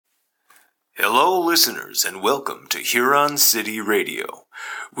Hello, listeners, and welcome to Huron City Radio.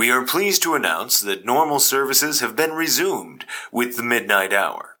 We are pleased to announce that normal services have been resumed with the Midnight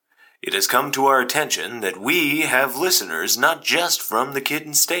Hour. It has come to our attention that we have listeners not just from the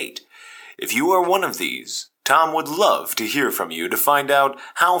Kitten State. If you are one of these, Tom would love to hear from you to find out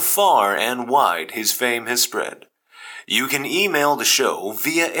how far and wide his fame has spread. You can email the show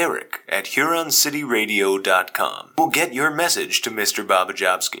via Eric at HuronCityRadio.com. We'll get your message to Mr.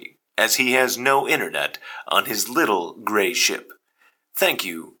 Babajobski, as he has no internet on his little gray ship. Thank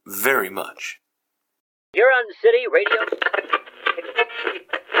you very much. Huron City Radio.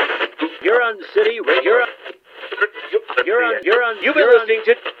 Huron City Radio. You've been listening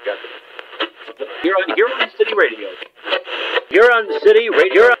to Huron City Radio. Huron City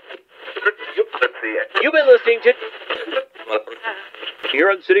Radio. You've been listening to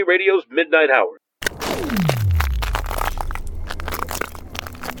Huron City Radio's Midnight Hour.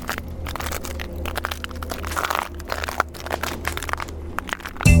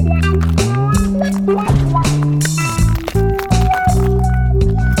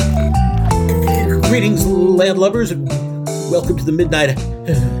 Greetings, landlubbers, and welcome to the Midnight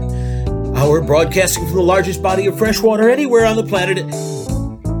Hour, broadcasting from the largest body of fresh water anywhere on the planet.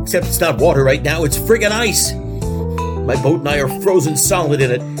 Except it's not water right now, it's friggin' ice. My boat and I are frozen solid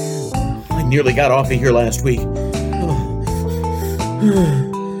in it. I nearly got off of here last week.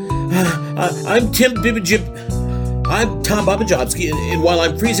 I'm Tom Babajobski, and while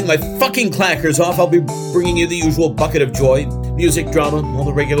I'm freezing my fucking clackers off, I'll be bringing you the usual bucket of joy, music, drama, all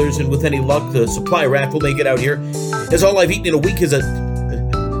the regulars, and with any luck, the supply raft will make it out here, as all I've eaten in a week is a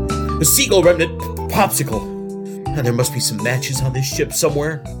seagull remnant popsicle. And there must be some matches on this ship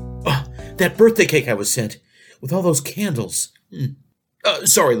somewhere. Oh, that birthday cake I was sent, with all those candles.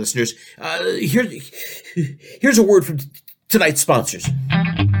 Sorry, listeners. Here's a word from tonight's sponsors.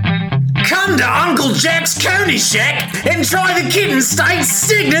 Come to Uncle Jack's Coney Shack and try the Kitten State's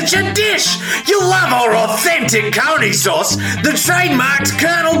signature dish. You'll love our authentic coney sauce, the trademarked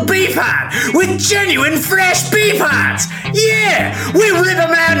Colonel Beef Heart, with genuine fresh beef hearts. Yeah, we rip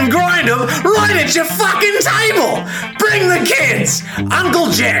them out and grind them right at your fucking table. Bring the kids.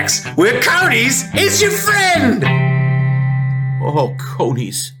 Uncle Jack's, where Coney's is your friend. Oh,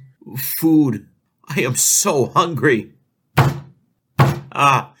 Coney's. Food. I am so hungry.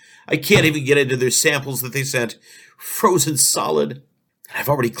 I can't even get into their samples that they sent. Frozen solid. I've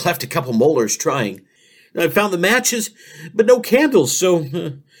already cleft a couple molars trying. I found the matches, but no candles, so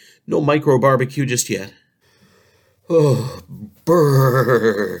no micro barbecue just yet. Oh,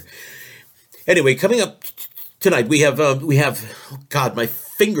 brrr. Anyway, coming up tonight, we have, oh God, my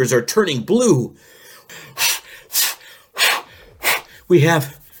fingers are turning blue.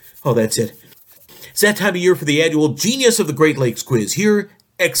 That's it. It's that time of year for the annual Genius of the Great Lakes quiz here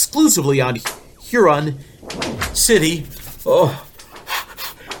exclusively on Huron City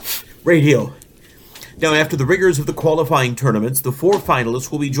Radio. Now, after the rigors of the qualifying tournaments, the 4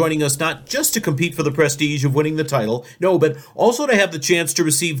 finalists will be joining us not just to compete for the prestige of winning the title, no, but also to have the chance to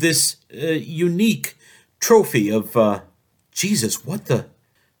receive this unique trophy of,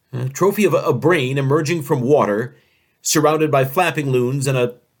 trophy of a brain emerging from water, surrounded by flapping loons and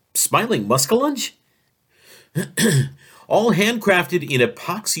a smiling muskellunge? All handcrafted in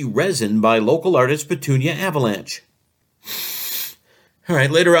epoxy resin by local artist Petunia Avalanche. All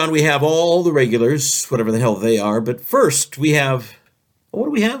right, later on we have all the regulars, whatever the hell they are, but first we have... What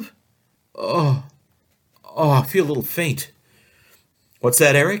do we have? I feel a little faint. What's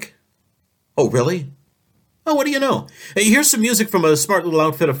that, Eric? Oh, really? Oh, what do you know? Hey, here's some music from a smart little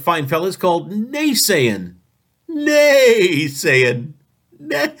outfit of fine fellas called Naysayin'. Naysayin'.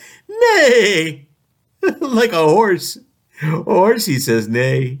 Nay. Like a horse. A horse, he says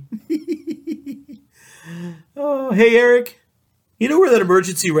nay. Oh, hey, Eric. You know where that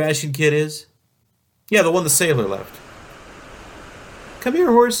emergency ration kit is? Yeah, the one the sailor left. Come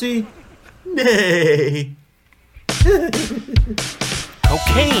here, horsey. Nay.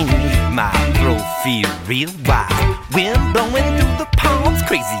 Cocaine make my throat feel real wild. Wind blowing through the palms,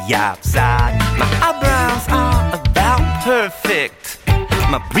 crazy outside. My eyebrows are about perfect.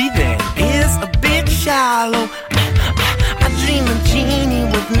 My breathing is a bit shallow. I dream a genie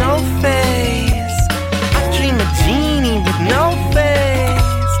with no face. I dream a genie with no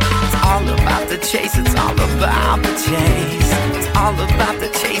face. It's all about the chase, it's all about the chase. It's all about the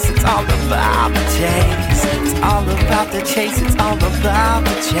chase, it's all about the chase. It's all about the chase, it's all about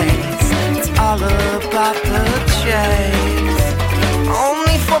the chase. It's all about the chase.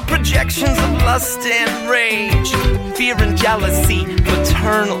 Only for projections of lust and rage, fear and jealousy,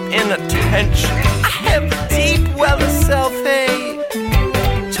 maternal inattention. I have a deep well of self-hate.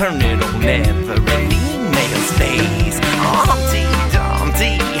 turn it on every female face. Humpty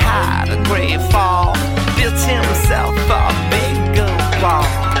Dumpty had a great fall, built himself a big gold wall.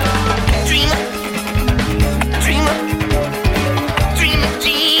 Dreamer, dreamer, dreamer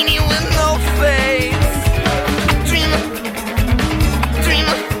genie with no face. Dreamer,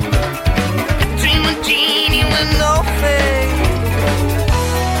 dreamer, dreamer genie with no face.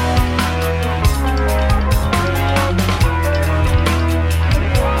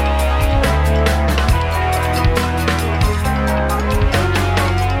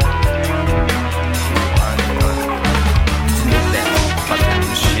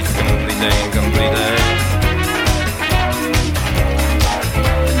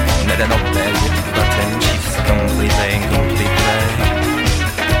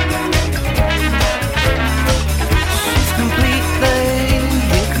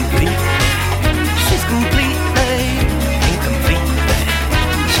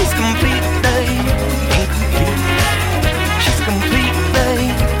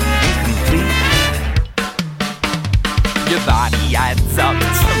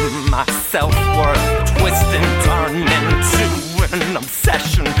 Self-worth, twist and turn into an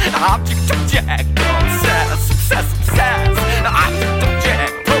obsession. Object, obsess, obsess, obsess.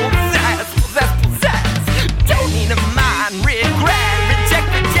 Object, possess. Don't need a mind, regret,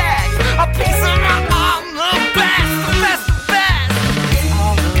 reject, a piece of my arm, the best. It's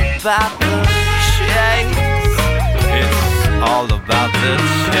all about the chase. It's all about the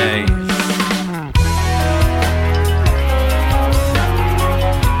chase.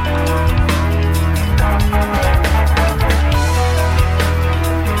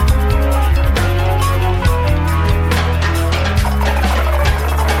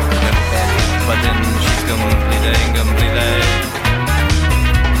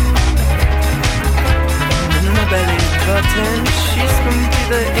 She's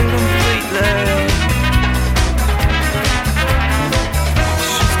completely incomplete.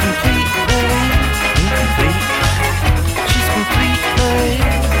 She's completely incomplete. She's completely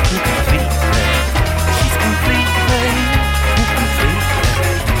incomplete. She's completely incomplete.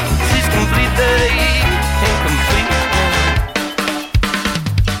 She's completely incomplete.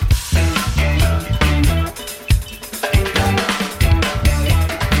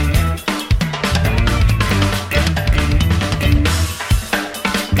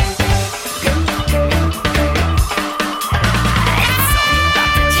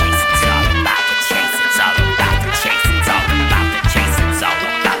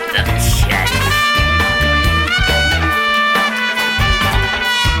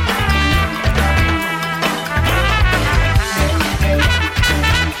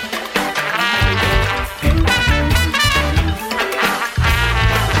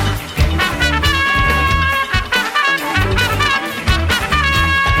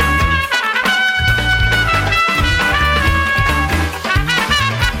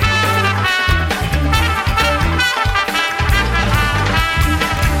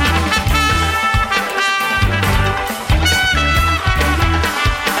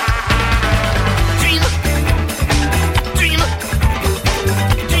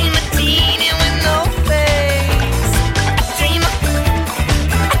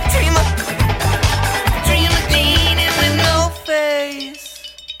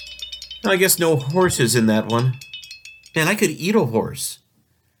 I guess no horses in that one. Man, I could eat a horse.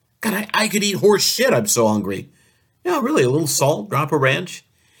 God, I could eat horse shit. I'm so hungry. Yeah, really, a little salt, drop of ranch.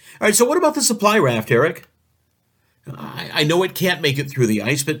 All right, so what about the supply raft, Eric? I know it can't make it through the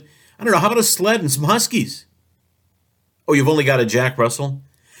ice, but I don't know, how about a sled and some huskies? Oh, you've only got a Jack Russell?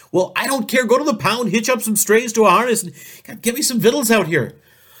 Well, I don't care. Go to the pound, hitch up some strays to a harness, and God, get me some victuals out here.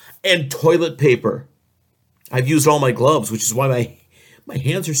 And toilet paper. I've used all my gloves, which is why my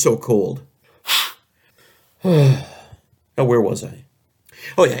hands are so cold. Now, where was I?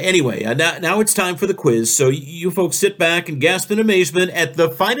 Oh, yeah, anyway, now it's time for the quiz, so you folks sit back and gasp in amazement at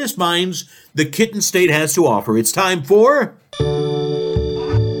the finest minds the Kitten State has to offer. It's time for...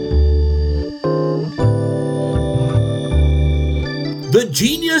 The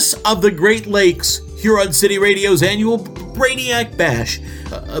Genius of the Great Lakes, Huron City Radio's annual Brainiac Bash.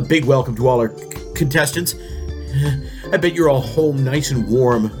 A big welcome to all our contestants. I bet you're all home nice and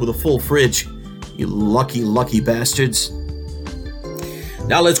warm with a full fridge. You lucky, lucky bastards.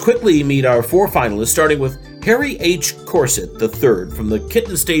 Now let's quickly meet our four finalists, starting with Harry H. Corset III from the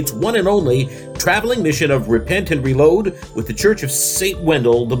Kitten State's one and only traveling mission of Repent and Reload with the Church of St.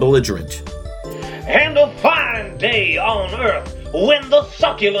 Wendell the Belligerent. And a fine day on Earth when the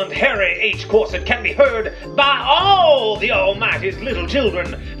succulent Harry H. Corset can be heard by all the Almighty's little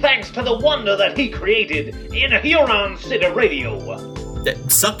children, thanks to the wonder that he created in Huron City Radio.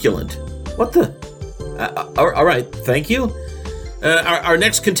 Succulent? What the? All right, thank you. Our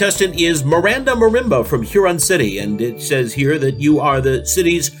next contestant is Miranda Marimba from Huron City, and it says here that you are the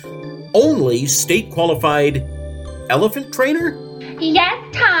city's only state-qualified elephant trainer? Yes,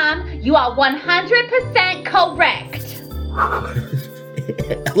 Tom, you are 100% correct.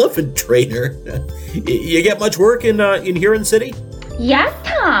 Elephant trainer? You get much work in Huron City? Yes,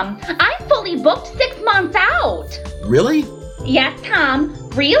 Tom, I'm fully booked 6 months out. Really? Yes, Tom,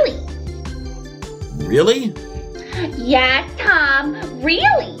 really. Really? Yes, Tom,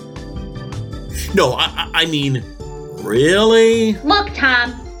 really. No, I mean, really? Look,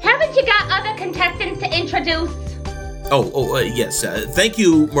 Tom, haven't you got other contestants to introduce? Yes. Thank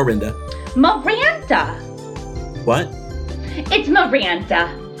you, Miranda. Miranda. What? It's Miranda.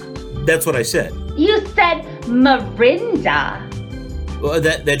 That's what I said. You said Mirinda.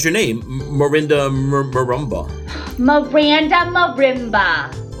 That's your name, Miranda Marumba. Miranda Marimba.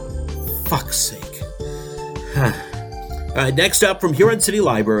 Fuck's sake. Next up from Huron City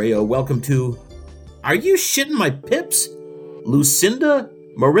Library, welcome to... Are you shitting my pips? Lucinda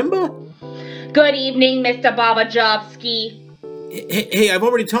Marimba? Good evening, Mr. Babajovsky. Hey, I've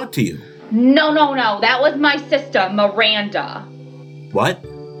already talked to you. No. That was my sister, Miranda. What?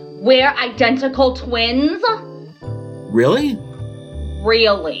 We're identical twins? Really?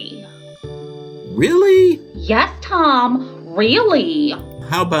 Really? Really? Yes, Tom. Really?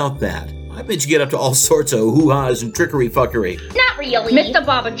 How about that? I bet you get up to all sorts of hoo-has and trickery fuckery. Not really. Mr.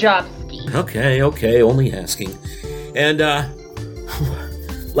 Babajovsky. Okay, only asking. And,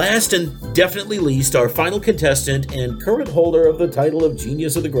 last and definitely least, our final contestant and current holder of the title of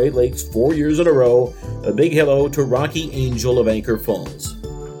Genius of the Great Lakes 4 years in a row, a big hello to Rocky Angel of Anchor Falls.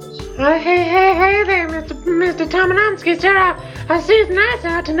 Hey there, Mr. Tomanomsky, sir. I see it's nice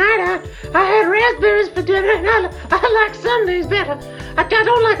out tonight. I had raspberries for dinner, and I like Sundays better. I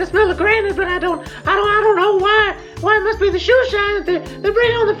don't like the smell of granite, but I don't know why. Why it must be the shoe shine that they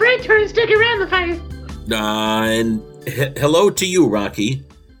bring on the freight train and stick it around the face. And hello to you, Rocky.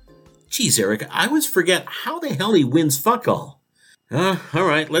 Geez, Eric, I always forget how the hell he wins fuck all. All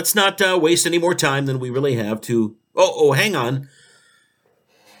right, let's not waste any more time than we really have to... Oh, hang on.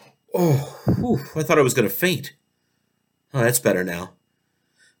 I thought I was going to faint. Oh, that's better now.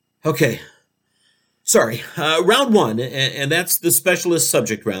 Okay. Sorry. Round one, and that's the specialist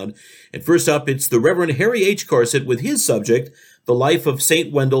subject round. And first up, it's the Reverend Harry H. Corset with his subject, The Life of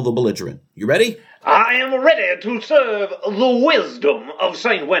St. Wendell the Belligerent. You ready? I am ready to serve the wisdom of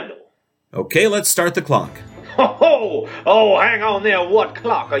St. Wendell. Okay, let's start the clock. Oh, hang on there. What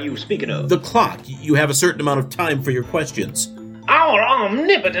clock are you speaking of? The clock. You have a certain amount of time for your questions. Our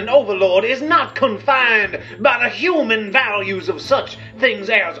omnipotent overlord is not confined by the human values of such things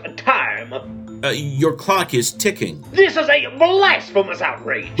as time. Your clock is ticking. This is a blasphemous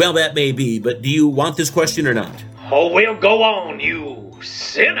outrage. Well, that may be, but do you want this question or not? Oh, well, go on, you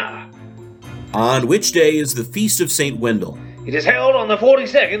sinner. On which day is the Feast of St. Wendell? It is held on the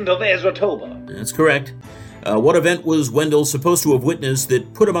 42nd of Ezra-tober. That's correct. What event was Wendell supposed to have witnessed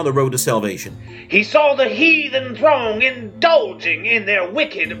that put him on the road to salvation? He saw the heathen throng indulging in their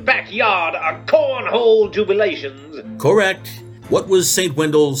wicked backyard cornhole jubilations. Correct. What was St.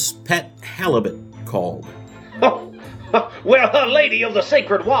 Wendell's pet halibut called? Oh, well, a lady of the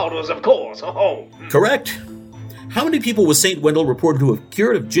sacred waters, of course. Oh. Correct. How many people was St. Wendell reported to have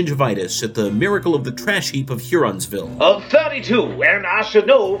cured of gingivitis at the Miracle of the Trash Heap of Huronsville? 32, and I should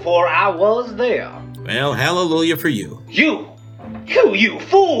know, for I was there. Well, hallelujah for you. You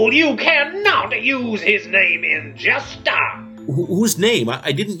fool! You cannot use his name in jester! Whose name?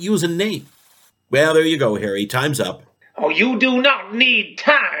 I didn't use a name. Well, there you go, Harry. Time's up. Oh, you do not need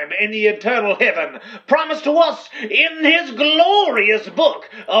time in the eternal heaven promised to us in his glorious book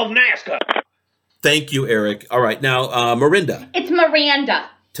of NASCAR. Thank you, Eric. All right, now, Miranda. It's Miranda.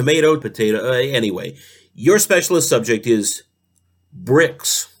 Tomato, potato. Anyway, your specialist subject is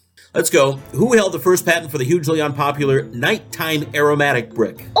bricks. Let's go. Who held the first patent for the hugely unpopular nighttime aromatic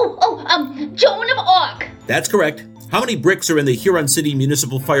brick? Joan of Arc. That's correct. How many bricks are in the Huron City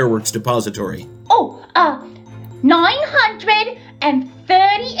Municipal Fireworks Depository?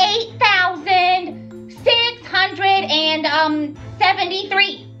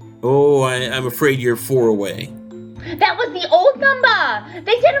 938,673. Oh, I'm afraid you're 4 away. That was the old number.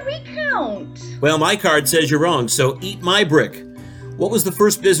 They did a recount. Well, my card says you're wrong, so eat my brick. What was the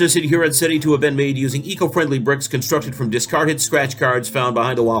first business in Huron City to have been made using eco-friendly bricks constructed from discarded scratch cards found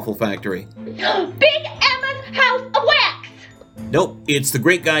behind a waffle factory? Big Emma's House of Wax. Nope, it's the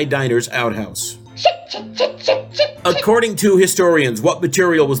Great Guy Diner's outhouse. Shit. According to historians, what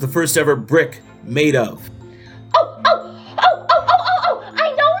material was the first ever brick made of?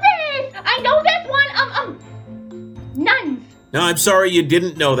 No, I'm sorry you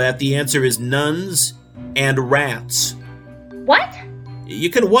didn't know that. The answer is nuns and rats. What? You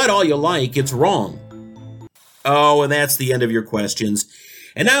can what all you like, it's wrong. Oh, and that's the end of your questions.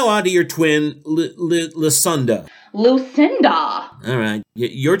 And now on to your twin, Lucinda. Lucinda. All right,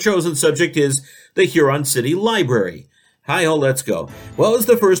 your chosen subject is the Huron City Library. Hi-ho, let's go. What was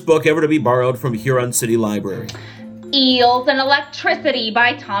the first book ever to be borrowed from Huron City Library? Eels and Electricity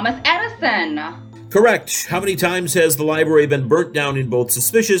by Thomas Edison. Correct. How many times has the library been burnt down in both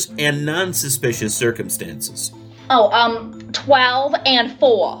suspicious and non-suspicious circumstances? 12 and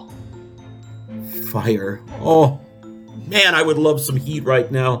 4. Fire. Oh, man, I would love some heat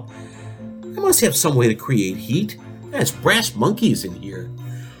right now. I must have some way to create heat. There's brass monkeys in here.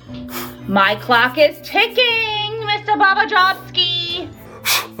 My clock is ticking, Mr. Babajobski.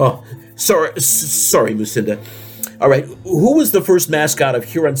 Oh, sorry, Lucinda. All right, who was the first mascot of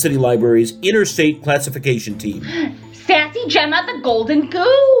Huron City Library's interstate classification team? Sassy Gemma the Golden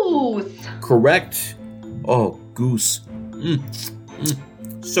Goose. Correct. Oh, goose.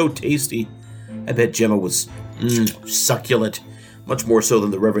 So tasty. I bet Gemma was succulent, much more so than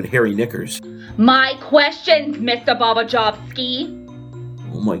the Reverend Harry Knickers. My questions, Mr. Babajobski.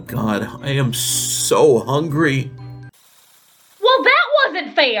 Oh my God, I am so hungry. Well, that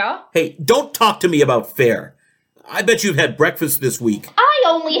wasn't fair. Hey, don't talk to me about fair. I bet you've had breakfast this week. I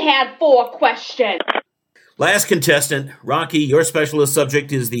only had 4 questions. Last contestant, Rocky, your specialist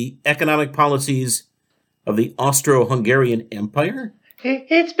subject is the economic policies of the Austro-Hungarian Empire?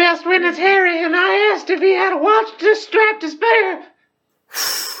 It's best when it's Harry, and I asked if he had a watch to strap to spare.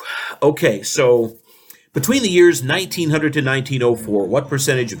 Okay, so between the years 1900 to 1904, what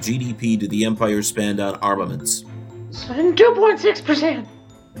percentage of GDP did the empire spend on armaments? 2.6%.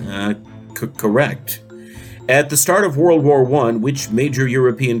 Correct. At the start of World War I, which major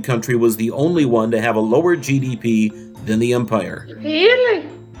European country was the only one to have a lower GDP than the empire? Italy.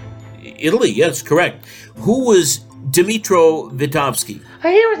 Italy, yes, correct. Who was Dmitro Vitovsky?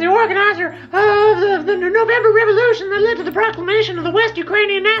 He was the organizer of the November Revolution that led to the proclamation of the West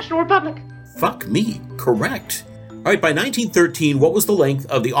Ukrainian National Republic. Fuck me, correct. All right, by 1913, what was the length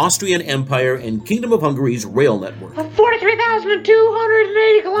of the Austrian Empire and Kingdom of Hungary's rail network?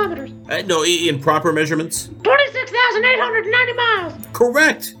 43,280 kilometers. No, in proper measurements? 26,890 miles.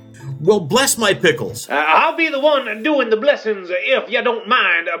 Correct. Well, bless my pickles. I'll be the one doing the blessings if you don't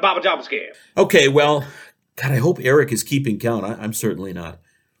mind, Babajobski. Okay, well, God, I hope Eric is keeping count. I'm certainly not.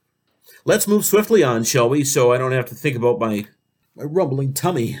 Let's move swiftly on, shall we, so I don't have to think about my rumbling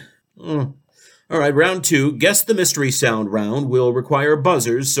tummy. All right, round 2, guess the mystery sound round will require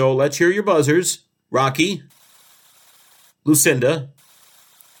buzzers, so let's hear your buzzers. Rocky, Lucinda,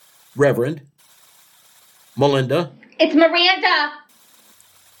 Reverend, Melinda. It's Miranda.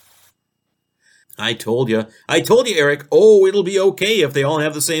 I told you, Eric. Oh, it'll be okay if they all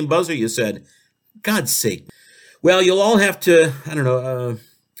have the same buzzer, you said. God's sake. Well, you'll all have to,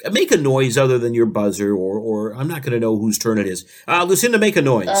 make a noise other than your buzzer, or I'm not going to know whose turn it is. Lucinda, make a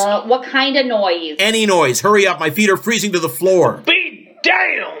noise. What kind of noise? Any noise. Hurry up. My feet are freezing to the floor. Be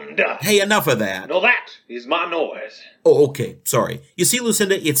damned! Hey, enough of that. No, that is my noise. Oh, okay. Sorry. You see,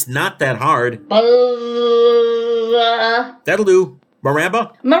 Lucinda, it's not that hard. That'll do.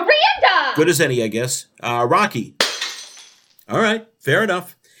 Miranda? Miranda! Good as any, I guess. Rocky. All right. Fair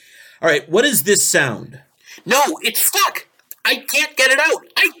enough. All right. What is this sound? No, it's stuck. I can't get it out.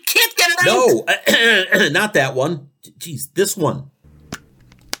 No, not that one. Jeez, this one.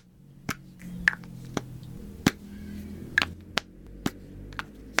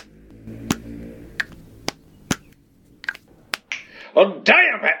 Oh,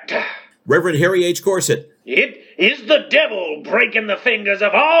 damn it! Reverend Harry H. Corset. It is the devil breaking the fingers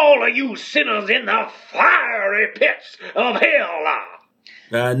of all of you sinners in the fiery pits of hell.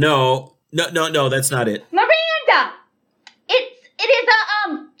 No, that's not it. Miranda! It is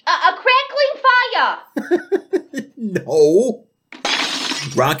a crackling fire. No.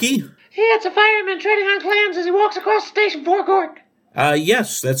 Rocky? It's a fireman treading on clams as he walks across the station forecourt.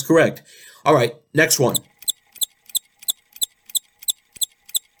 Yes, that's correct. All right, next one.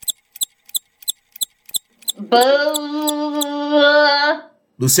 Boo.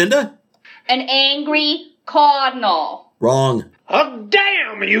 Lucinda? An angry cardinal. Wrong. Oh,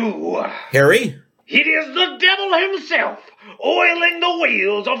 damn you! Harry? It is the devil himself, oiling the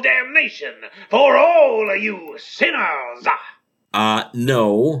wheels of damnation for all of you sinners.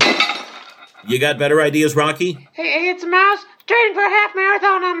 No. You got better ideas, Rocky? Hey, it's a mouse training for a half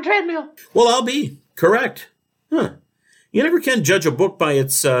marathon on a treadmill. Well, I'll be. Correct. Huh. You never can judge a book by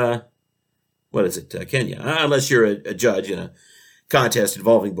its, what is it, can you? Unless you're a judge in a contest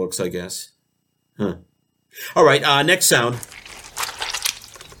involving books, I guess. Huh. All right, next sound.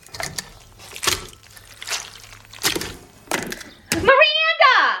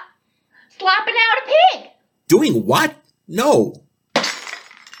 kidding. What? No.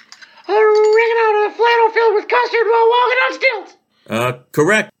 Wringing out a flannel filled with custard while walking on stilts.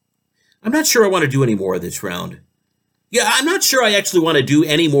 Correct. I'm not sure I want to do any more of this round. Yeah, I'm not sure I actually want to do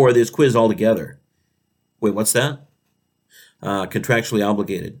any more of this quiz altogether. Wait, what's that? Contractually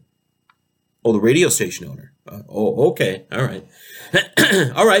obligated. Oh, the radio station owner. Okay. All right.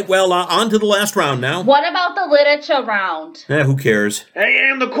 All right, well, on to the last round now. What about the literature round? Who cares?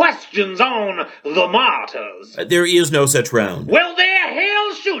 And the questions on the martyrs. There is no such round. Well, there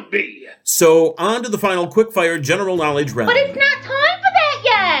hell should be. So, on to the final quickfire general knowledge round. But it's not time for that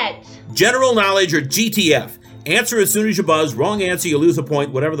yet. General knowledge or GTF. Answer as soon as you buzz. Wrong answer, you lose a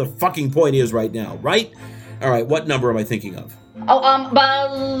point, whatever the fucking point is right now, right? All right, what number am I thinking of?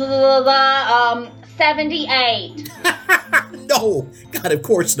 78. No, God, of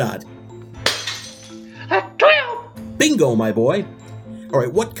course not. 12. Bingo, my boy. All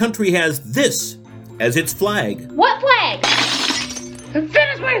right, what country has this as its flag? What flag?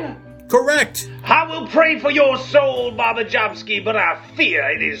 Venezuela. Correct. I will pray for your soul, Baba Jobski, but I fear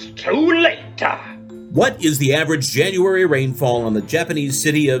it is too late. What is the average January rainfall on the Japanese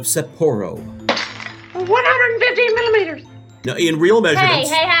city of Sapporo? 150 millimeters. Now, in real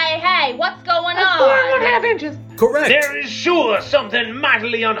measurements... Hey, what's going That's on? 4.5 inches. Correct. There is sure something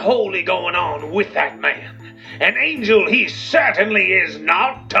mightily unholy going on with that man. An angel he certainly is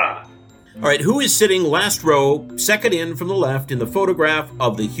not. All right, who is sitting last row, second in from the left in the photograph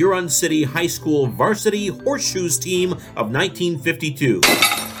of the Huron City High School varsity horseshoes team of 1952?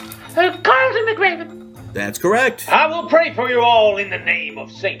 Carlton McRaven. That's correct. I will pray for you all in the name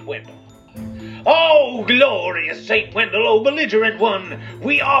of St. Wendell. Oh, glorious St. Wendell, oh belligerent one,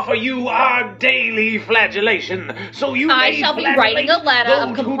 we offer you our daily flagellation, so you I may shall be flagellate writing a letter of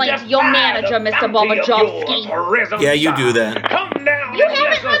those who complaint to your defy manager, the Mr. bounty of Bobajovsky. your prison Yeah, you star. do that. Come down You and haven't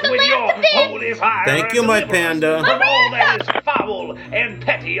bless us heard the with your last bit. holy fire. Thank you, and my deliver us panda. From all that is foul and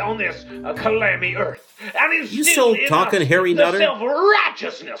petty on this clammy earth. And instill You still in talking, us Harry the Nutter?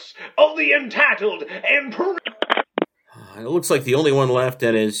 self-righteousness of the entitled and It looks like the only one left,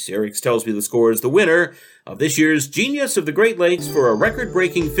 and as Eric tells me the score is the winner of this year's Genius of the Great Lakes for a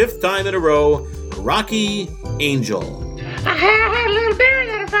record-breaking 5th time in a row, Rocky Angel. I had a little berry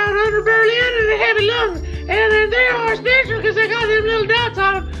that I found under Berlin and it had heavy lungs. And they are special because they got them little dots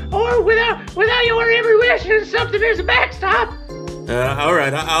on them. Or without your every wish and something as a backstop. All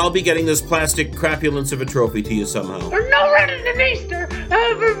right, I'll be getting this plastic crapulence of a trophy to you somehow. Or no running in Easter.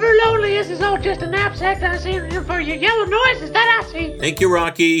 For lonely, this is all just a knapsack that I see for your yellow noises that I see. Thank you,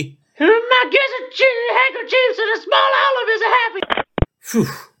 Rocky. My guess handkerchiefs and a small olive is a happy. Phew.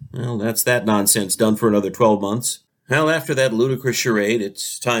 Well, that's that nonsense done for another 12 months. Well, after that ludicrous charade,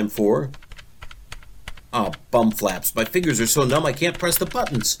 it's time for... Oh, bum flaps. My fingers are so numb I can't press the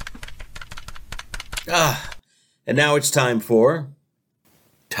buttons. And now it's time for...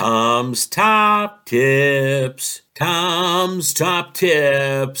 Tom's Top Tips. Tom's Top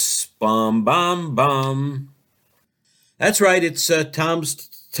Tips. Bum, bum, bum. That's right, it's Tom's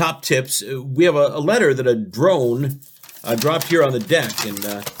Top Tips. We have a letter that a drone dropped here on the deck, and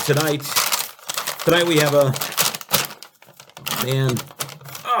tonight we have a... Oh, man.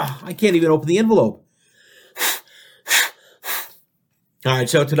 I can't even open the envelope. All right,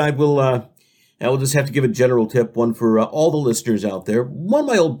 so tonight we'll just have to give a general tip, one for all the listeners out there. One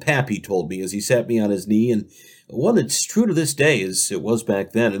my old pappy told me as he sat me on his knee, and one that's true to this day as it was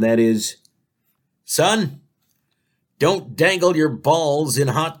back then, and that is, son, don't dangle your balls in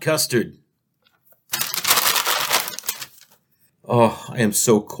hot custard. Oh, I am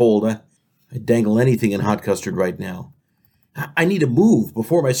so cold. I'd dangle anything in hot custard right now. I need to move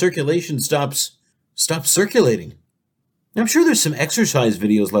before my circulation stops circulating. I'm sure there's some exercise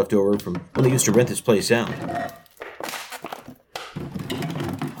videos left over from when they used to rent this place out.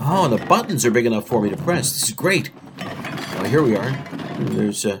 Oh, and the buttons are big enough for me to press. This is great. Well, here we are.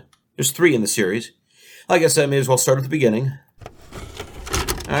 There's 3 in the series. I guess I may as well start at the beginning.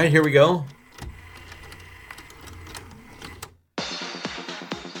 All right, here we go.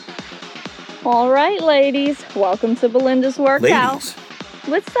 All right, ladies. Welcome to Belinda's workout. Ladies.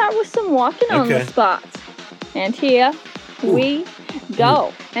 Let's start with some walking on the spot. And here we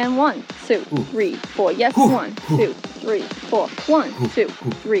go. And 1, 2, 3, 4. Yes, 1, 2, 3, 4. 1, 2,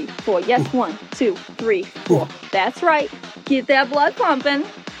 3, 4. Yes, 1, 2, 3, 4. That's right. Get that blood pumping.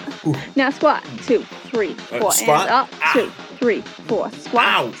 Now squat. 2, 3, 4. Squat. And up. 2, 3, 4. Squat.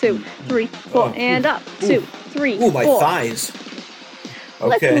 Ow. 2, 3, 4. And up. 2, 3, 4. Ooh, my thighs.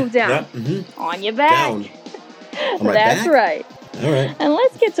 Let's Okay. move down. Yep. On your back. Down. On my That's back? right. All right. And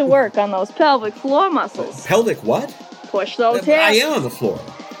let's get to work on those pelvic floor muscles. Pelvic what? Push those I hips am on the floor.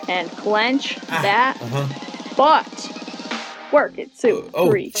 and clench that butt. Work it, 2,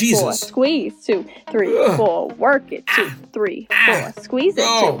 3, 4. Jesus. Squeeze, 2, 3, 4. Work it, 2, 3, 4. Squeeze it,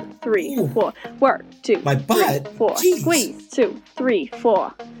 2, 3, 4. Work, 2, My butt? 3, 4. Jeez. Squeeze, 2, 3,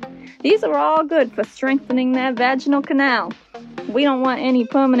 4. These are all good for strengthening that vaginal canal. We don't want any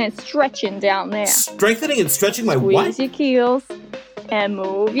permanent stretching down there. Strengthening and stretching my Squeeze what? your keels and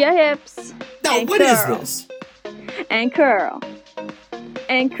move your hips. No, and what is curl. this? And curl.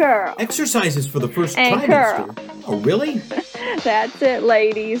 And curl. Exercises for the first And trimester. Oh, really? That's it,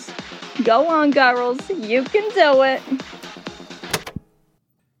 ladies. Go on, girls. You can do it.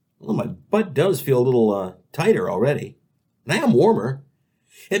 Well, my butt does feel a little tighter already. And I am warmer.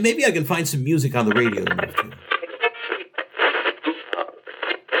 And maybe I can find some music on the radio to move to.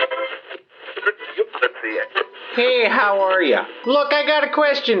 Hey, how are ya? Look, I got a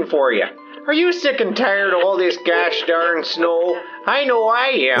question for you. Are you sick and tired of all this gosh darn snow? I know I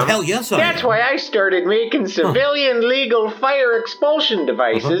am. Well, hell yes, I That's am. why I started making civilian legal fire expulsion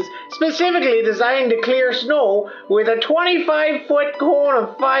devices specifically designed to clear snow with a 25-foot cone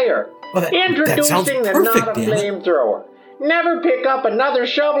of fire. Well, that sounds Introducing the perfect, not a damn it. flamethrower. Never pick up another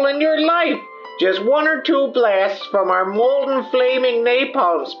shovel in your life. Just 1 or 2 blasts from our molten flaming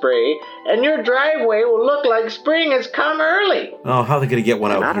napalm spray, and your driveway will look like spring has come early. Oh, how are they going to get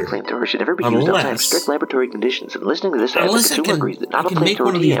one out Not a here? flamethrower should never be used outside of strict laboratory conditions, and listening to this, the Unless I consumer can- agrees that I not a can make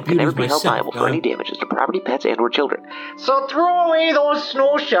one flamethrower of these TM can never be beauties held myself. liable for any damages to property, pets, and/or children. So throw away those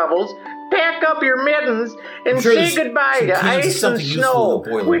snow shovels, pack up your mittens, and I'm sure say there's goodbye some to cans of ice and something useful snow in the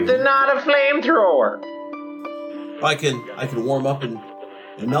boiler with the room. not a flamethrower. I can warm up and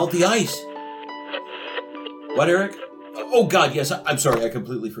melt the ice. What, Eric? Oh, God, yes. I'm sorry. I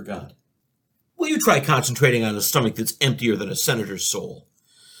completely forgot. Will you try concentrating on a stomach that's emptier than a senator's soul?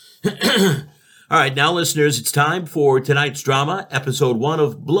 All right, now, listeners, it's time for tonight's drama, episode 1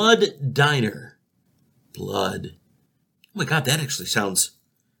 of Blood Diner. Blood. Oh, my God, that actually sounds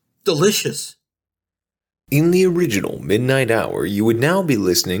delicious. In the original Midnight Hour, you would now be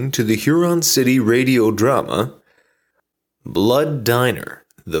listening to the Huron City radio drama, Blood Diner,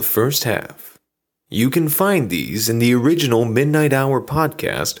 the first half. You can find these in the original Midnight Hour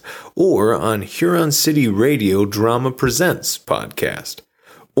podcast or on Huron City Radio Drama Presents podcast,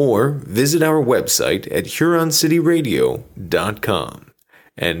 or visit our website at huroncityradio.com.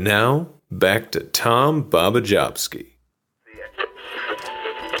 And now, back to Tom Babajowski.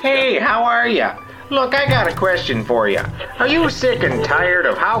 Hey, how are ya? Look, I got a question for you. Are you sick and tired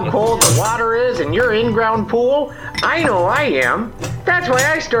of how cold the water is in your in-ground pool? I know I am. That's why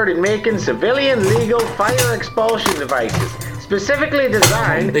I started making civilian legal fire expulsion devices, specifically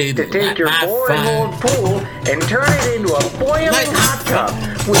designed to take your boring old pool and turn it into a boiling hot tub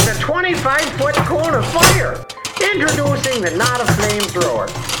with a 25-foot cone of fire. Introducing the Not a Flamethrower.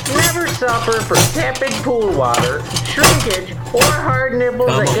 Never suffer from tepid pool water, shrinkage, or hard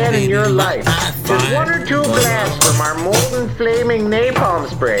nipples again in your life. Just 1 or 2 blasts from our molten flaming napalm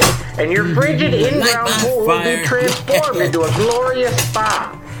spray, and your frigid in-ground pool will be transformed into a glorious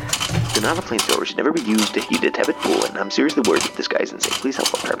spa. The not a flamethrower should never be used to heat a tepid pool, and I'm seriously worried that this guy's insane. Please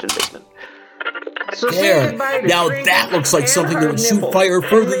help up trapped in the basement. So There. Now that looks like something that would shoot fire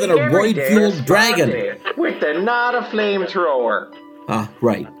further than a roid-fueled dragon. With the Not a Flamethrower.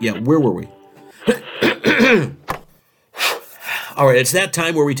 Right. Yeah, where were we? All right, it's that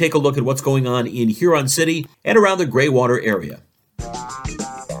time where we take a look at what's going on in Huron City and around the Greywater area.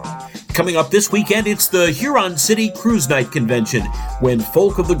 Coming up this weekend, it's the Huron City Cruise Night Convention, when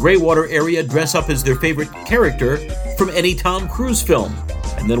folk of the Greywater area dress up as their favorite character from any Tom Cruise film,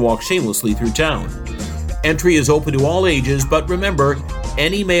 and then walk shamelessly through town. Entry is open to all ages, but remember,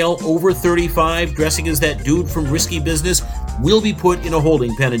 any male over 35 dressing as that dude from Risky Business will be put in a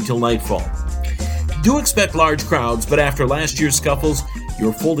holding pen until nightfall. Do expect large crowds, but after last year's scuffles,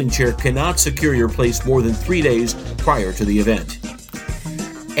 your folding chair cannot secure your place more than 3 days prior to the event.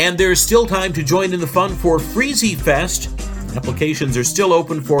 And there's still time to join in the fun for Freezy Fest. Applications are still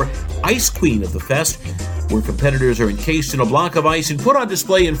open for Ice Queen of the Fest, where competitors are encased in a block of ice and put on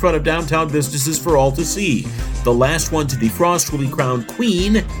display in front of downtown businesses for all to see. The last one to defrost will be crowned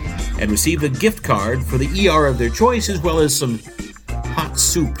Queen and receive a gift card for the ER of their choice, as well as some hot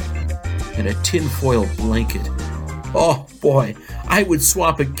soup and a tinfoil blanket. Oh boy, I would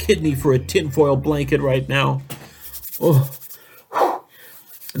swap a kidney for a tinfoil blanket right now. Oh.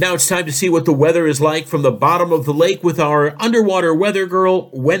 Now it's time to see what the weather is like from the bottom of the lake with our underwater weather girl,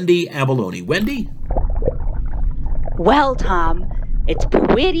 Wendy Abalone. Wendy? Well, Tom, it's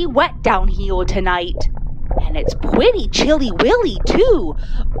pretty wet down here tonight. And it's pretty chilly-willy, too.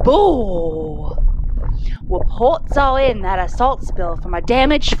 Boo! Reports are in that a salt spill from a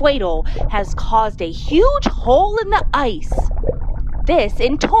damaged Fuedo has caused a huge hole in the ice. This,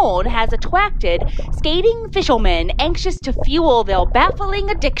 in turn, has attracted skating fishermen anxious to fuel their baffling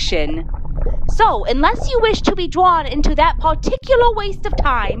addiction. So, unless you wish to be drawn into that particular waste of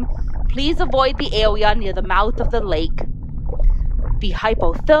time, please avoid the area near the mouth of the lake. The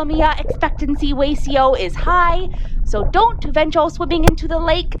hypothermia expectancy ratio is high, so don't venture swimming into the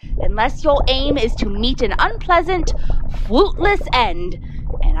lake unless your aim is to meet an unpleasant, fruitless end.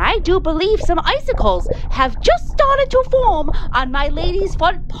 And I do believe some icicles have just started to form on my lady's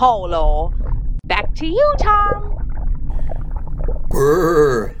front parlor. Back to you, Tom.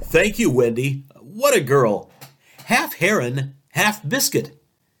 Brr. Thank you, Wendy. What a girl. Half heron, half biscuit.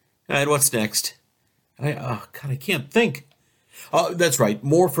 All right, what's next? I can't think. Oh, that's right.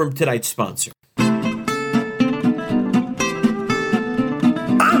 More from tonight's sponsor.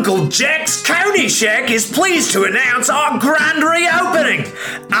 Uncle Jack's Coney Shack is pleased to announce our grand reopening.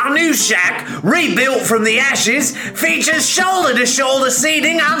 Our new shack, rebuilt from the ashes, features shoulder-to-shoulder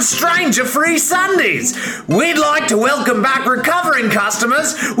seating and stranger-free Sundays. We'd like to welcome back recovering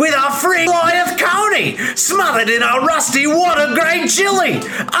customers with our free supply of Coney, smothered in our rusty water-grade chili.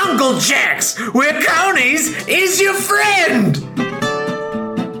 Uncle Jack's, where Coney's is your friend.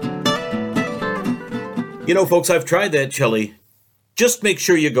 You know, folks, I've tried that chili. Just make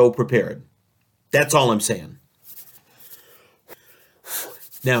sure you go prepared. That's all I'm saying.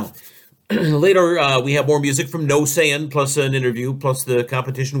 Now, later we have more music from No Sayin', plus an interview, plus the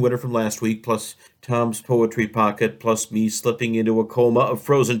competition winner from last week, plus Tom's Poetry Pocket, plus me slipping into a coma of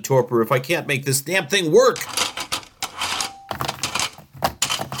frozen torpor if I can't make this damn thing work.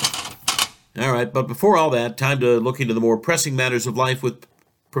 All right, but before all that, time to look into the more pressing matters of life with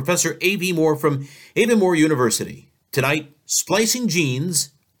Professor A.V. Moore from A.V. Moore University. Tonight, splicing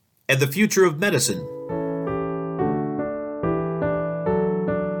genes and the future of medicine.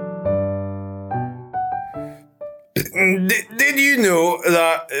 Did you know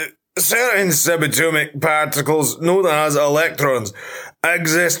that certain subatomic particles known as electrons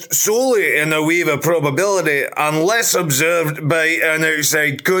exist solely in a wave of probability unless observed by an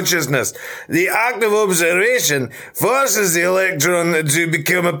outside consciousness? The act of observation forces the electron to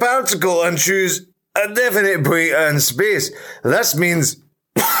become a particle and choose a definite point in space. This means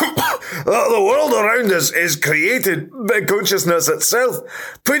that the world around us is created by consciousness itself,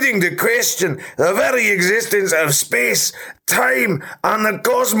 putting to question the very existence of space, time, and the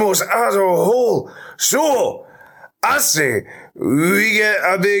cosmos as a whole. So, I say, we get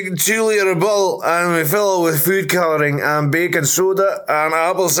a big 2-litre bowl and we fill it with food colouring and baking soda and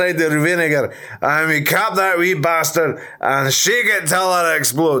apple cider vinegar, and we cap that wee bastard and shake it till it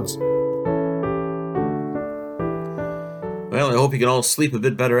explodes. Well, I hope you can all sleep a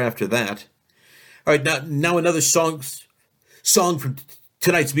bit better after that. All right, now another song from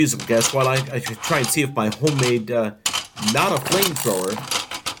tonight's musical guest, while I try and see if my homemade, not a flamethrower,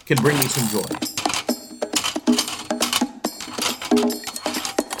 can bring me some joy.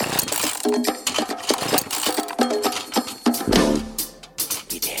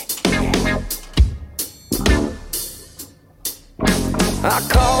 I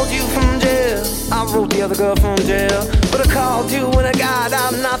called you from jail, I wrote the other girl from jail, but I called you when I got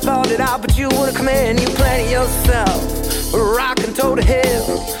out and I thought it out, but you wouldn't come in, you planted yourself, rockin' toe to hill.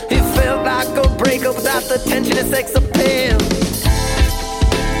 It felt like a breakup without the tension and sex appeal.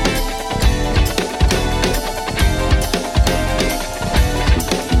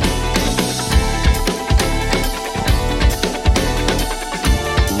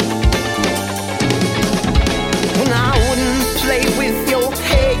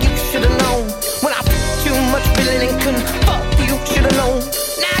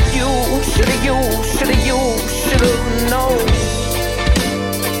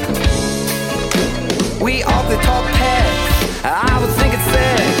 We all the top hats, I was thinking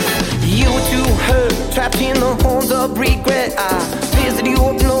sex. You were too hurt, trapped in the horns of regret. I visited you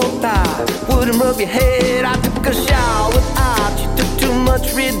up north, I wouldn't rub your head. I took a shower without you, took too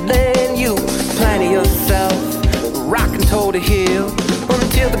much riddling. You planted yourself, rockin' toe to heel,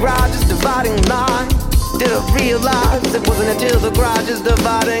 until the garage's dividing line. Did I realize it wasn't until the garage's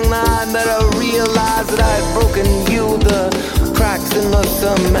dividing line that I realized that I had broken you the cracks in the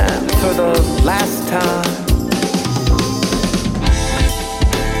cement for the last time.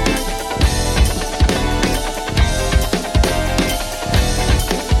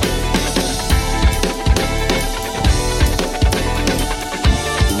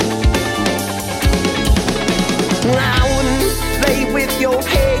 I wouldn't play with your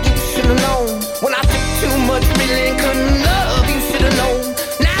head, you should've known. When I took too much feeling, couldn't love, you should've known.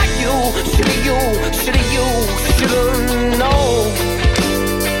 Now you, should've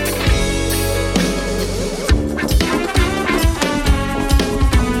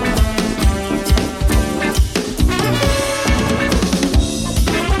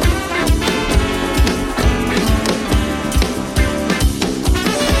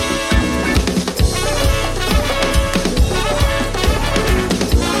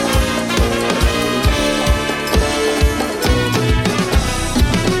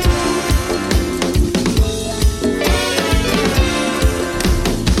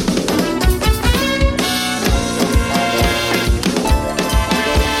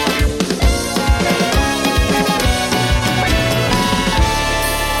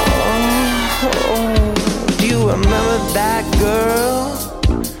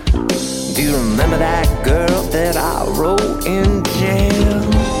wrote in jail.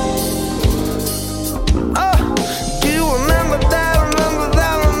 Oh, do you remember that,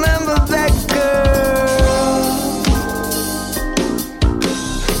 remember that girl?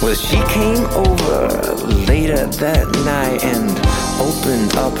 Well, she came over later that night and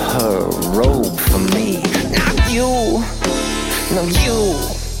opened up her robe for me. Not you, no you,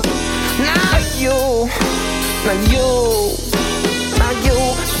 not you, not you, not you.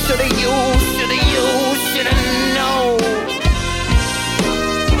 Shoulda known.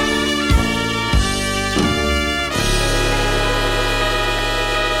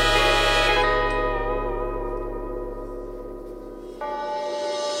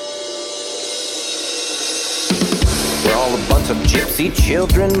 We're all a bunch of gypsy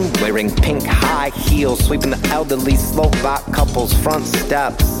children wearing pink high heels, sweeping the elderly Slovak couple's front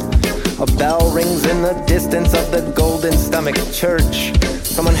steps. A bell rings in the distance of the Golden Stomach Church.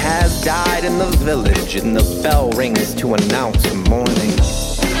 Someone has died in the village, and the bell rings to announce mourning.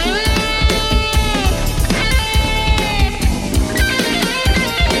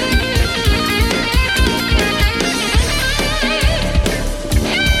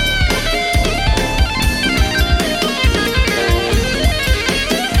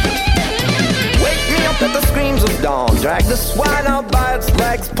 At the screams of dawn, drag the swine out by its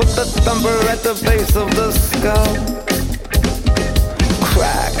legs, put the thumper at the base of the skull.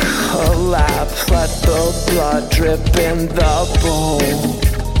 Crack her lap, let the blood drip in the bowl.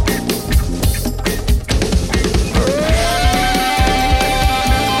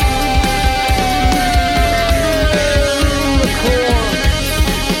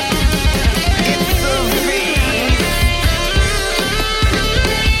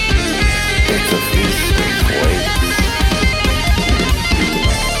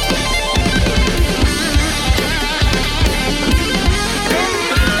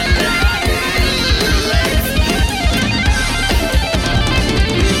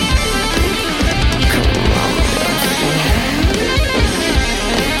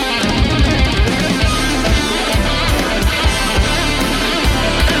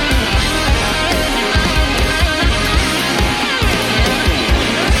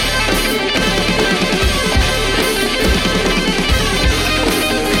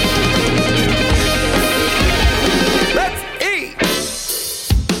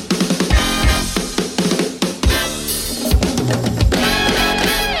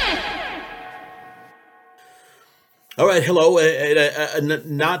 All right, hello, a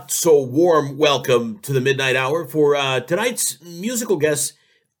not so warm welcome to the Midnight Hour for tonight's musical guest,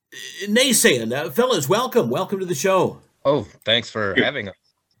 Naysaying. Fellas, welcome to the show. Oh, thanks for having us.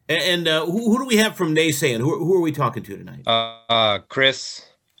 And who do we have from Naysaying? Who are we talking to tonight? Chris,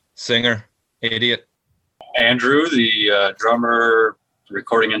 singer, idiot. Andrew, the drummer,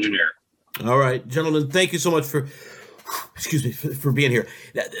 recording engineer. All right, gentlemen, thank you so much for being here.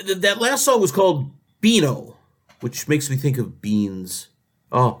 That last song was called Beano, which makes me think of beans.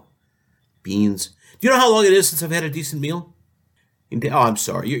 Oh, beans. Do you know how long it is since I've had a decent meal? Oh, I'm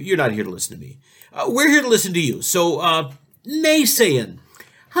sorry. You're not here to listen to me. We're here to listen to you. So, Naysaying.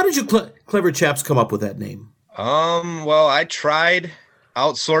 How did you clever chaps come up with that name? Well, I tried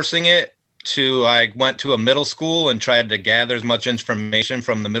outsourcing it I went to a middle school and tried to gather as much information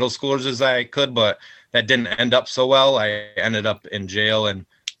from the middle schoolers as I could, but that didn't end up so well. I ended up in jail, and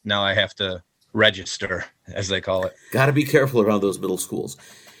now I have to register, as they call it. Got to be careful around those middle schools.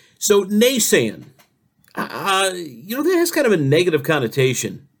 So, Naysaying, that has kind of a negative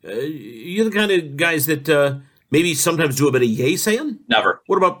connotation. You're the kind of guys that maybe sometimes do a bit of yay saying? Never.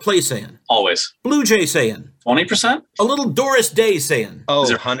 What about play saying? Always. Blue Jay saying? 20%? A little Doris Day saying? Oh,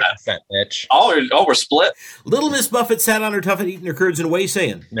 100%, bitch. Oh, we're split? Little Miss Buffett sat on her tuffet eating her curds and whey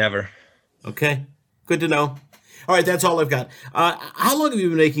saying? Never. Okay, good to know. All right, that's all I've got. How long have you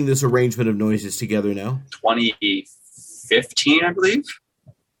been making this arrangement of noises together now? 2015, I believe.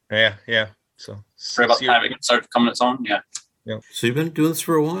 Yeah. So right about the time it started coming its own. Yeah. So you've been doing this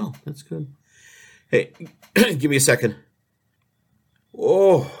for a while. That's good. Hey, give me a second.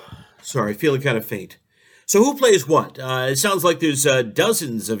 Oh, sorry, feeling kind of faint. So who plays what? It sounds like there's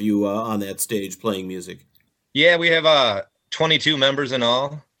dozens of you on that stage playing music. Yeah, we have 22 members in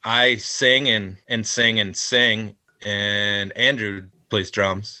all. I sing and sing and sing, and Andrew plays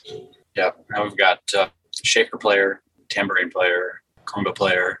drums. Yeah, now we've got shaker player, tambourine player, conga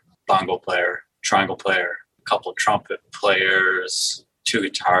player, bongo player, triangle player, a couple of trumpet players, 2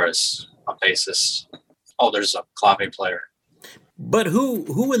 guitarists, a bassist. Oh, there's a clave player. But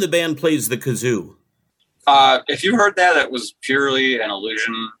who in the band plays the kazoo? If you heard that, it was purely an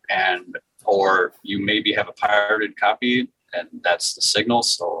illusion, or you maybe have a pirated copy, and that's the signal.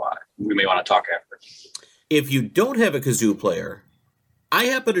 So we may want to talk after. If you don't have a kazoo player, I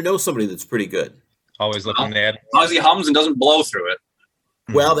happen to know somebody that's pretty good. Always looking at. As long as he hums and doesn't blow through it.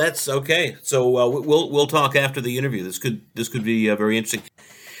 Well, that's okay. So we'll talk after the interview. This could be very interesting.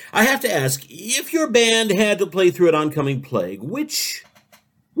 I have to ask, if your band had to play through an oncoming plague, which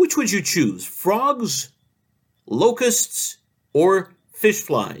would you choose? Frogs, locusts, or fish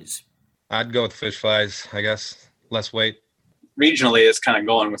flies? I'd go with fish flies, I guess. Less weight. Regionally, it's kind of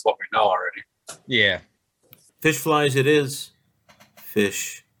going with what we know already. Yeah. Fish flies it is.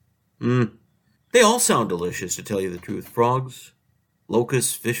 Fish. They all sound delicious, to tell you the truth. Frogs,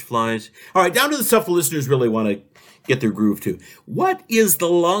 locusts, fish flies. All right, down to the stuff the listeners really want to get their groove to. What is the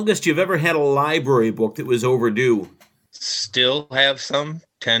longest you've ever had a library book that was overdue? Still have some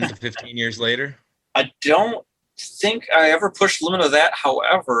 10 to 15 years later. I don't think I ever pushed the limit of that.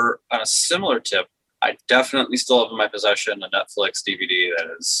 However, on a similar tip, I definitely still have in my possession a Netflix DVD that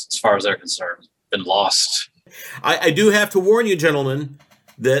is, as far as they're concerned, been lost. I do have to warn you, gentlemen,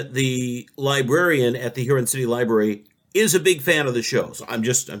 that the librarian at the Huron City Library is a big fan of the show. So I'm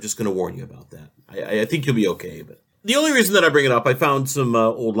just going to warn you about that. I think you'll be okay. But the only reason that I bring it up, I found some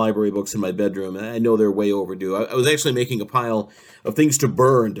old library books in my bedroom, and I know they're way overdue. I was actually making a pile of things to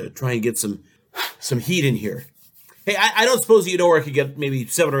burn to try and get some heat in here. Hey, I don't suppose you know where I could get maybe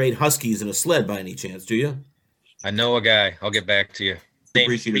 7 or 8 huskies in a sled by any chance, do you? I know a guy. I'll get back to you.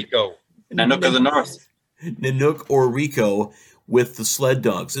 Name's Rico. Nanook of the North. Nanook or Rico with the sled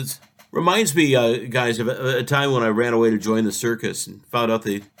dogs. It reminds me, guys, of a time when I ran away to join the circus and found out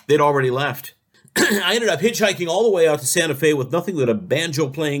they'd already left. I ended up hitchhiking all the way out to Santa Fe with nothing but a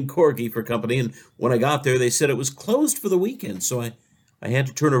banjo-playing corgi for company, and when I got there, they said it was closed for the weekend, so I had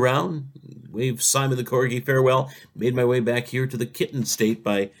to turn around, wave Simon the corgi farewell, made my way back here to the kitten state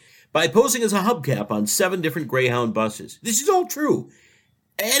by posing as a hubcap on 7 different Greyhound buses. This is all true.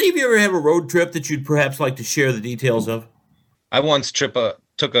 Any of you ever have a road trip that you'd perhaps like to share the details of? I once took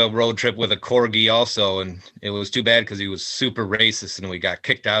a road trip with a corgi also, and it was too bad because he was super racist, and we got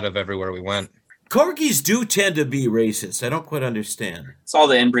kicked out of everywhere we went. Corgis do tend to be racist. I don't quite understand. It's all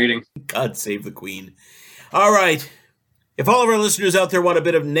the inbreeding. God save the queen. All right. If all of our listeners out there want a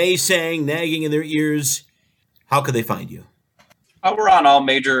bit of naysaying, nagging in their ears, how can they find you? We're on all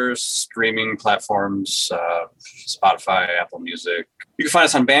major streaming platforms, Spotify, Apple Music. You can find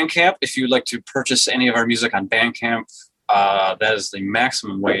us on Bandcamp. If you'd like to purchase any of our music on Bandcamp, that is the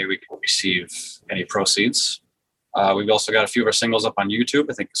maximum way we can receive any proceeds. We've also got a few of our singles up on YouTube.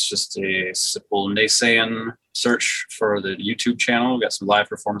 I think it's just a simple naysaying search for the YouTube channel. We've got some live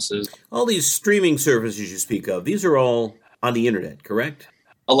performances. All these streaming services you speak of, these are all on the internet, correct?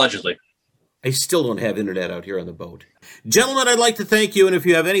 Allegedly. I still don't have internet out here on the boat. Gentlemen, I'd like to thank you, and if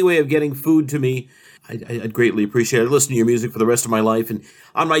you have any way of getting food to me, I'd greatly appreciate it. I'd listen to your music for the rest of my life, and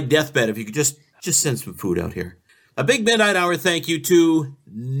on my deathbed, if you could just send some food out here. A big Midnight Hour thank you to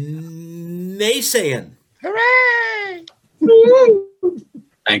Naysayin. Hooray!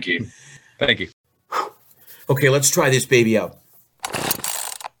 Thank you. Thank you. Okay, let's try this baby out.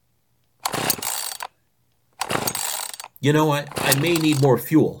 You know, I may need more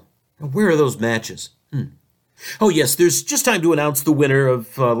fuel. Where are those matches? Oh, yes, there's just time to announce the winner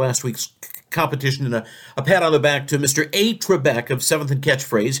of last week's competition and a pat on the back to Mr. A. Trebek of 7th and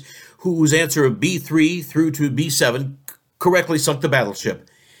Catchphrase, whose answer of B3 through to B7 correctly sunk the battleship.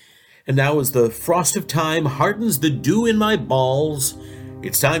 And now as the frost of time hardens the dew in my balls,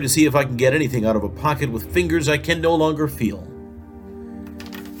 it's time to see if I can get anything out of a pocket with fingers I can no longer feel.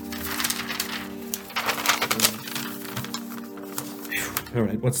 All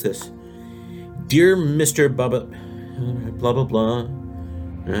right, what's this? Dear Mr. Bubba, blah, blah, blah.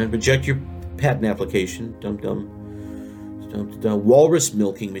 Reject your patent application. Dum, dum. Walrus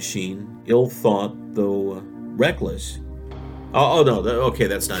milking machine. Ill thought, though reckless. Oh no, okay,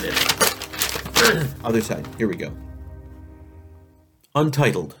 that's not it. Other side, here we go.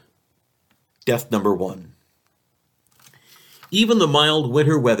 Untitled. Death number 1. Even the mild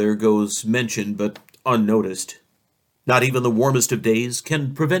winter weather goes mentioned but unnoticed. Not even the warmest of days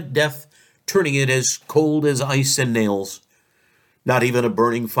can prevent death turning it as cold as ice and nails. Not even a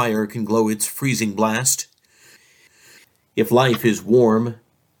burning fire can glow its freezing blast. If life is warm,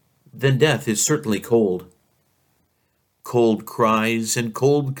 then death is certainly cold. Cold cries and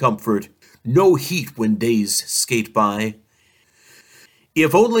cold comfort, no heat when days skate by.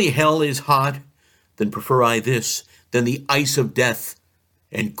 If only hell is hot, then prefer I this than the ice of death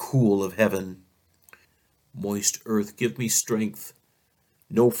and cool of heaven. Moist earth, give me strength.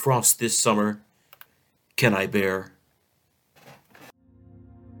 No frost this summer can I bear.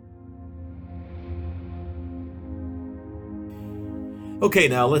 Okay,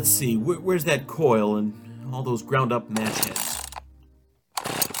 now let's see. Where's that coil? And all those ground up match heads.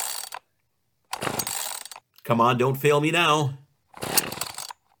 Come on, don't fail me now.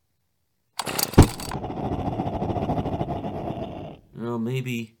 Oh,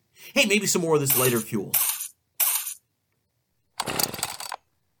 maybe... Hey, maybe some more of this lighter fuel.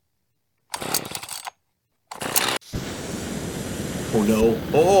 Oh no.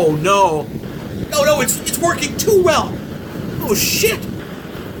 Oh no. No, it's working too well. Oh shit.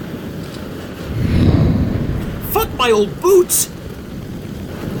 Fuck my old boots.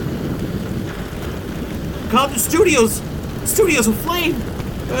 God, the studio's aflame.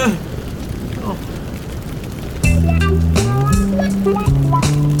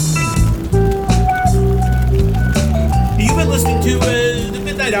 You've been listening to the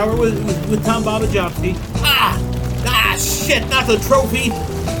Midnight Hour with Tom Babajowski. Shit, not the trophy.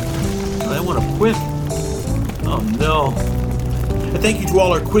 I want to quit. Oh no. And thank you to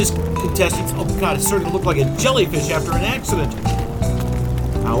all our quiz contestants. Oh god, it's starting to look like a jellyfish after an accident.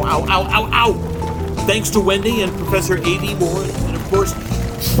 Ow, ow, ow, ow, ow. Thanks to Wendy and Professor A.B. Moore, and of course,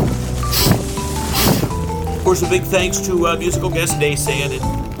 a big thanks to musical guest Day Sand. And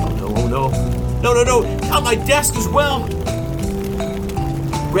oh no. On my desk as well.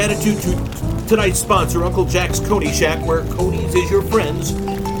 Gratitude to tonight's sponsor, Uncle Jack's Coney Shack, where Coney's is your friends.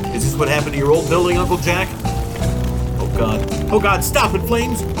 Is this what happened to your old building, Uncle Jack? Oh god, stop it,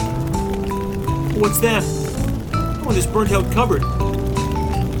 Flames! What's that? Oh, this burnt out cupboard.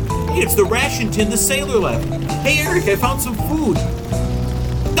 Hey, it's the ration tin the sailor left. Hey, Eric, I found some food.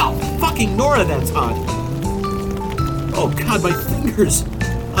 Oh, fucking Nora, that's hot. Oh god, my fingers.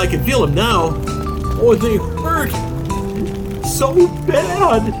 I can feel them now. Oh, they hurt. So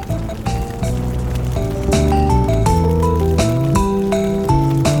bad.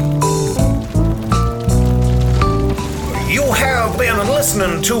 You have been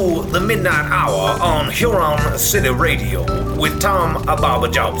listening to the Midnight Hour on Huron City Radio with Tom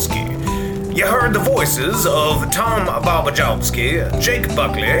Babajowski. You heard the voices of Tom Babajowski, Jake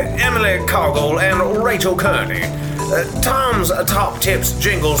Buckley, Emily Coggle, and Rachel Kearney. Tom's Top Tips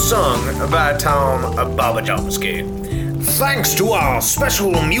jingle sung by Tom Babajowski. Thanks to our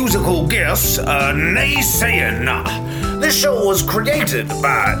special musical guests, Naysayin. This show was created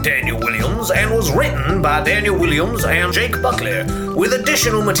by Daniel Williams and was written by Daniel Williams and Jake Buckley, with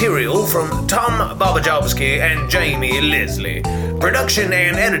additional material from Tom Babajowski and Jamie Leslie. Production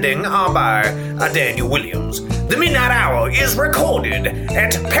and editing are by Daniel Williams. The Midnight Hour is recorded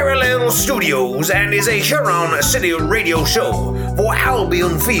at Parallel Studios and is a Huron City radio show for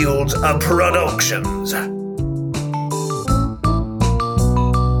Albion Fields Productions.